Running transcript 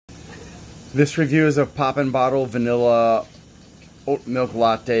This review is of Poppin' Bottle Vanilla Oat Milk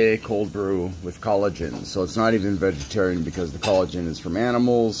Latte Cold Brew with collagen. So it's not even vegetarian because the collagen is from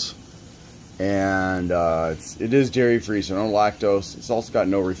animals. And it is dairy free, so no lactose. It's also got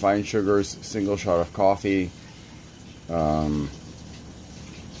no refined sugars, single shot of coffee.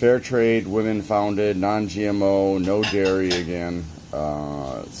 Fair trade, women founded, non-GMO, no dairy again.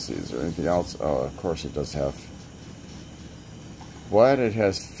 Let's see, is there anything else? Oh, of course it does have. What? It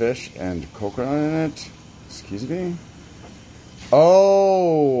has fish and coconut in it? Excuse me?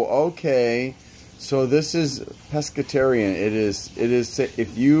 Oh, okay. So this is pescatarian. It is,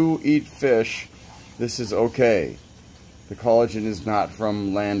 if you eat fish, this is okay. The collagen is not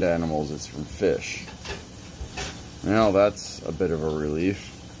from land animals, it's from fish. Well, that's a bit of a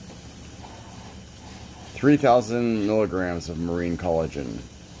relief. 3,000 milligrams of marine collagen.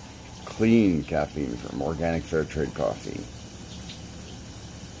 Clean caffeine from organic fair trade coffee.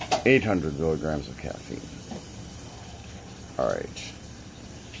 800 milligrams of caffeine. Alright.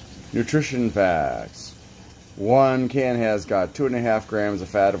 Nutrition facts. One can has got 2.5 grams of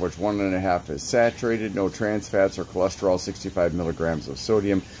fat, of which 1.5 is saturated, no trans fats or cholesterol, 65 milligrams of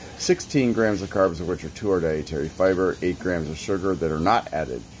sodium, 16 grams of carbs, of which are 2 are dietary fiber, 8 grams of sugar that are not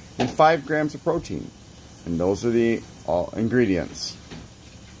added, and 5 grams of protein. And those are the all ingredients.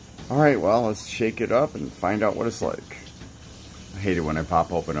 Alright, well, let's shake it up and find out what it's like. I hate it when I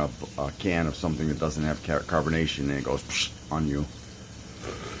pop open a can of something that doesn't have carbonation and it goes psh on you.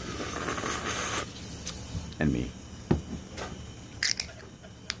 And me.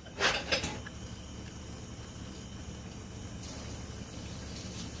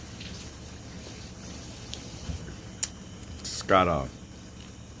 It's got a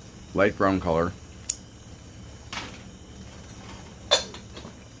light brown color.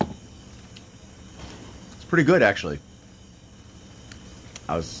 It's pretty good, actually.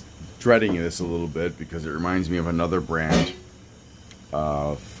 I was dreading this a little bit because it reminds me of another brand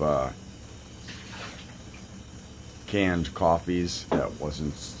of canned coffees that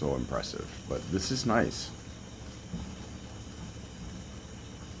wasn't so impressive, but this is nice.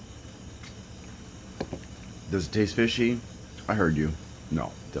 Does it taste fishy? I heard you.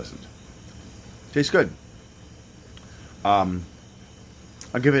 No, it doesn't. Tastes good. I'll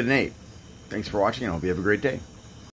give it an 8. Thanks for watching, and I hope you have a great day.